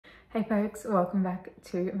Hey folks, welcome back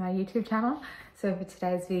to my YouTube channel. So for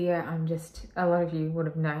today's video, a lot of you would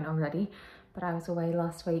have known already, but I was away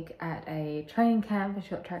last week at a training camp for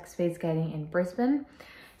short track speed skating in Brisbane.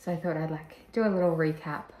 So I thought I'd do a little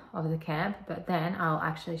recap of the camp, but then I'll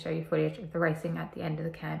actually show you footage of the racing at the end of the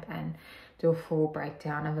camp and do a full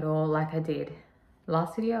breakdown of it all like I did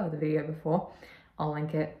last video or the video before. I'll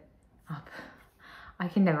link it up. I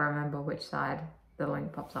can never remember which side the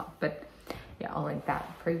link pops up, but yeah, I'll link that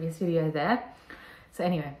previous video there. So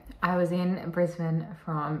anyway, I was in Brisbane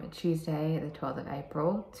from Tuesday the 12th of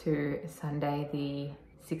April to Sunday the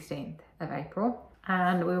 16th of April.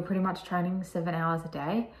 And we were pretty much training 7 hours a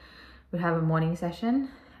day. We'd have a morning session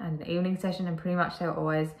and an evening session, and pretty much they were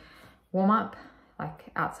always warm up,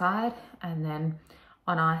 like outside, and then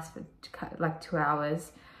on ice for like 2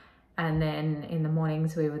 hours. And then in the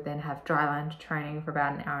mornings, we would then have dry land training for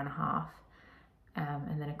about an hour and a half.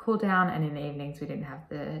 And then a cool down, and in the evenings we didn't have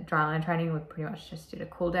the dry line training, we pretty much just did a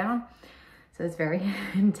cool down. So it's very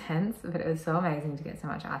intense, but it was so amazing to get so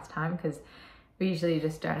much ice time because we usually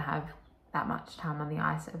just don't have that much time on the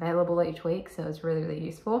ice available each week, so it was really, really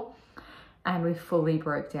useful. And we fully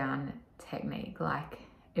broke down technique, like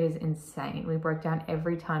it was insane. We broke down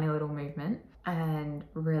every tiny little movement and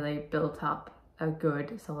really built up a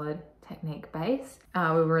good solid technique base. We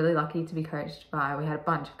were really lucky to be coached by, we had a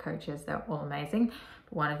bunch of coaches that were all amazing.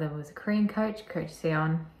 But one of them was a Korean coach, Coach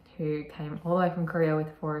Seon, who came all the way from Korea with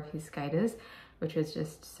 4 of his skaters, which was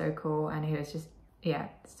just so cool. And he was just, yeah,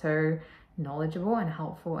 so knowledgeable and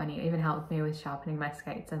helpful. And he even helped me with sharpening my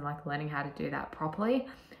skates and like learning how to do that properly.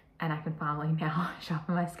 And I can finally now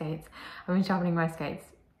sharpen my skates. I've been sharpening my skates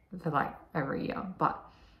for like over a year, but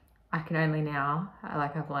I can only now,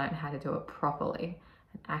 like I've learned how to do it properly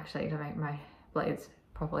and actually to make my blades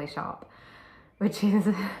properly sharp, which is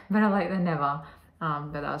better late than never,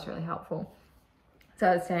 but that was really helpful. So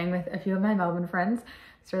I was staying with a few of my Melbourne friends.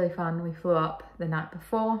 It's really fun. We flew up the night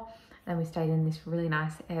before and we stayed in this really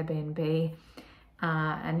nice Airbnb.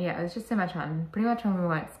 And yeah, it was just so much fun. Pretty much when we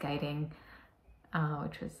weren't skating,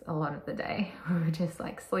 which was a lot of the day, we were just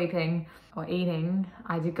like sleeping or eating.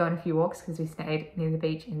 I did go on a few walks because we stayed near the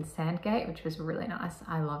beach in Sandgate, which was really nice.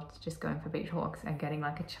 I loved just going for beach walks and getting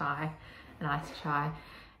like a chai, an iced chai,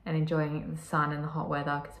 and enjoying the sun and the hot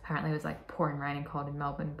weather, because apparently it was like pouring rain and cold in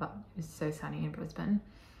Melbourne, but it was so sunny in Brisbane.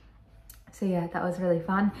 So yeah, that was really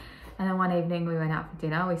fun. And then one evening we went out for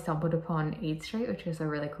dinner. We stumbled upon Eid Street, which was a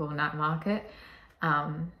really cool night market.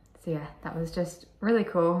 So yeah, that was just really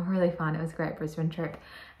cool, really fun. It was a great Brisbane trip.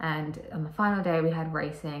 And on the final day we had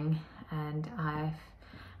racing, and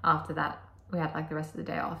after that we had like the rest of the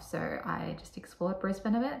day off. So I just explored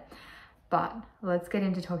Brisbane a bit, but let's get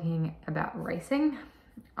into talking about racing.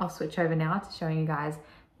 I'll switch over now to showing you guys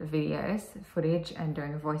the videos, footage, and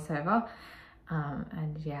doing a voiceover.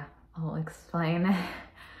 And yeah, I'll explain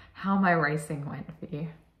how my racing went for you.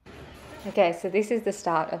 Okay, so this is the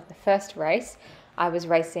start of the first race. I was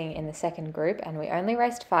racing in the second group and we only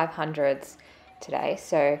raced 500s today.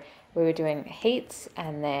 So we were doing heats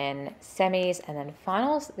and then semis and then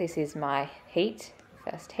finals. This is my heat,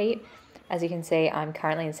 first heat. As you can see, I'm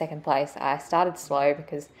currently in second place. I started slow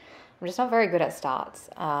because I'm just not very good at starts.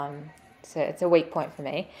 So it's a weak point for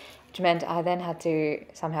me, which meant I then had to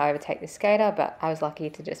somehow overtake this skater, but I was lucky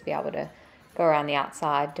to just be able to go around the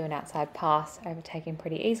outside, do an outside pass, overtaking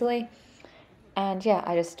pretty easily. And yeah,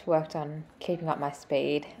 I just worked on keeping up my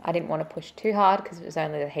speed. I didn't want to push too hard because it was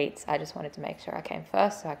only the heats. I just wanted to make sure I came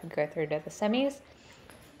first so I could go through to the semis.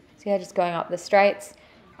 So yeah, just going up the straights.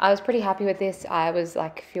 I was pretty happy with this. I was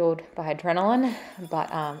like fueled by adrenaline, but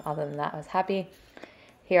other than that, I was happy.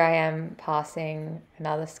 Here I am passing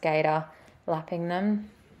another skater, lapping them.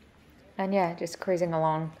 And yeah, just cruising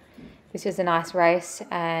along. This was a nice race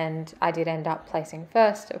and I did end up placing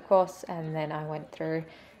first, of course, and then I went through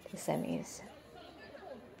the semis.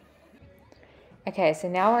 Okay, so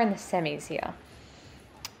now we're in the semis here.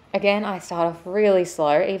 Again, I start off really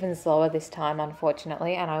slow, even slower this time,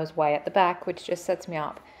 unfortunately, and I was way at the back, which just sets me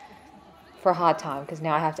up for a hard time because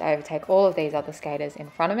now I have to overtake all of these other skaters in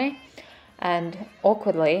front of me. And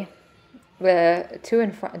awkwardly, the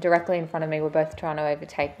two directly in front of me were both trying to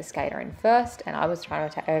overtake the skater in first, and I was trying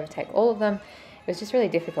to overtake all of them. It was just really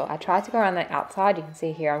difficult. I tried to go around the outside. You can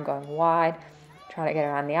see here I'm going wide, trying to get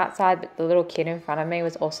around the outside, but the little kid in front of me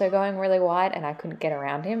was also going really wide and I couldn't get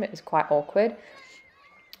around him. It was quite awkward.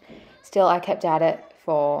 Still, I kept at it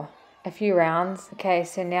for a few rounds. Okay,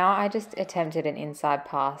 so now I just attempted an inside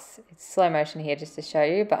pass. It's slow motion here just to show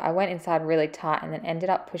you, but I went inside really tight and then ended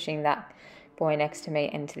up pushing that boy next to me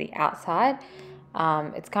into the outside.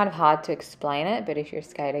 It's kind of hard to explain it, but if you're a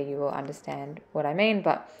skater, you will understand what I mean.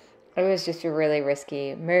 But it was just a really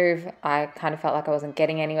risky move. I kind of felt like I wasn't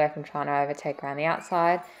getting anywhere from trying to overtake around the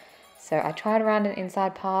outside. So I tried around an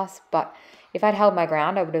inside pass, but if I'd held my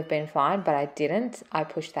ground, I would have been fine, but I didn't. I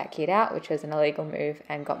pushed that kid out, which was an illegal move,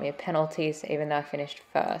 and got me a penalty. So even though I finished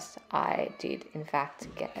first, I did in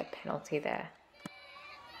fact get a penalty there.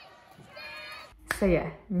 So yeah,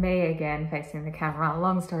 me again facing the camera.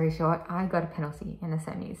 Long story short, I got a penalty in the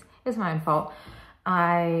semis. It was my own fault.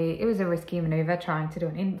 It was a risky maneuver trying to do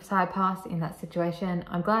an inside pass in that situation.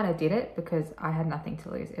 I'm glad I did it because I had nothing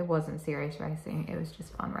to lose. It wasn't serious racing, it was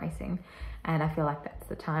just fun racing. And I feel like that's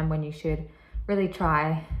the time when you should really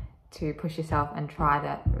try to push yourself and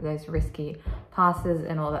try those risky passes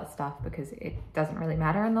and all that stuff, because it doesn't really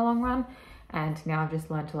matter in the long run. And now I've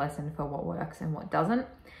just learned a lesson for what works and what doesn't.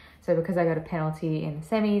 So because I got a penalty in the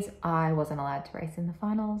semis, I wasn't allowed to race in the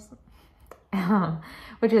finals,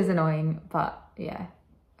 which is annoying, but yeah,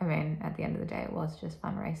 I mean, at the end of the day, it was just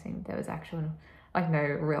fun racing. There was actually like no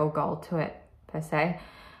real goal to it per se.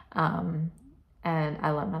 And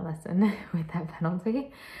I learned my lesson with that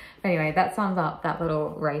penalty. Anyway, that sums up that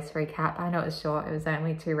little race recap. I know it's short, it was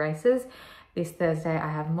only 2 races. This Thursday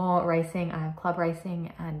I have more racing, I have club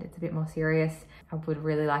racing, and it's a bit more serious. I would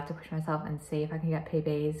really like to push myself and see if I can get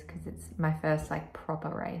PBs, because it's my first like proper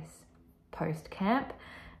race post camp.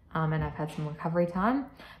 And I've had some recovery time.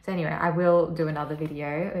 So anyway, I will do another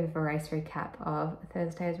video with a race recap of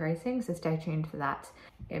Thursday's racing, so stay tuned for that.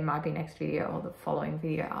 It might be next video or the following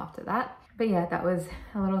video after that. But yeah, that was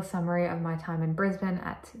a little summary of my time in Brisbane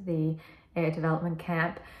at the air development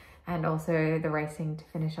camp, and also the racing to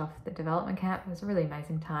finish off the development camp. It was a really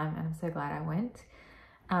amazing time, and I'm so glad I went.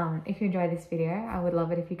 If you enjoyed this video, I would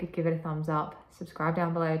love it if you could give it a thumbs up, subscribe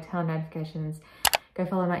down below, turn on notifications, go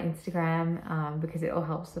follow my Instagram because it all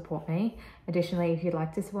helps support me. Additionally, if you'd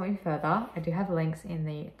like to support me further, I do have links in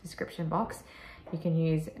the description box. You can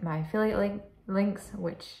use my affiliate links,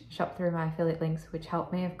 which shop through my affiliate links, which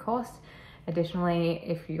help me, of course. Additionally,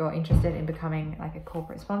 if you're interested in becoming like a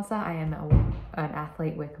corporate sponsor, I am an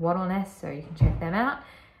athlete with Waddle Nest, so you can check them out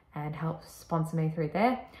and help sponsor me through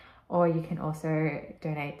there. Or you can also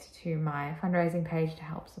donate to my fundraising page to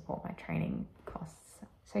help support my training costs.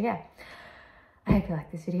 So yeah, I hope you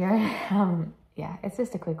like this video. Yeah, it's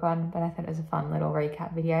just a quick one, but I thought it was a fun little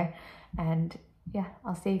recap video. And yeah,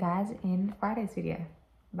 I'll see you guys in Friday's video.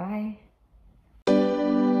 Bye.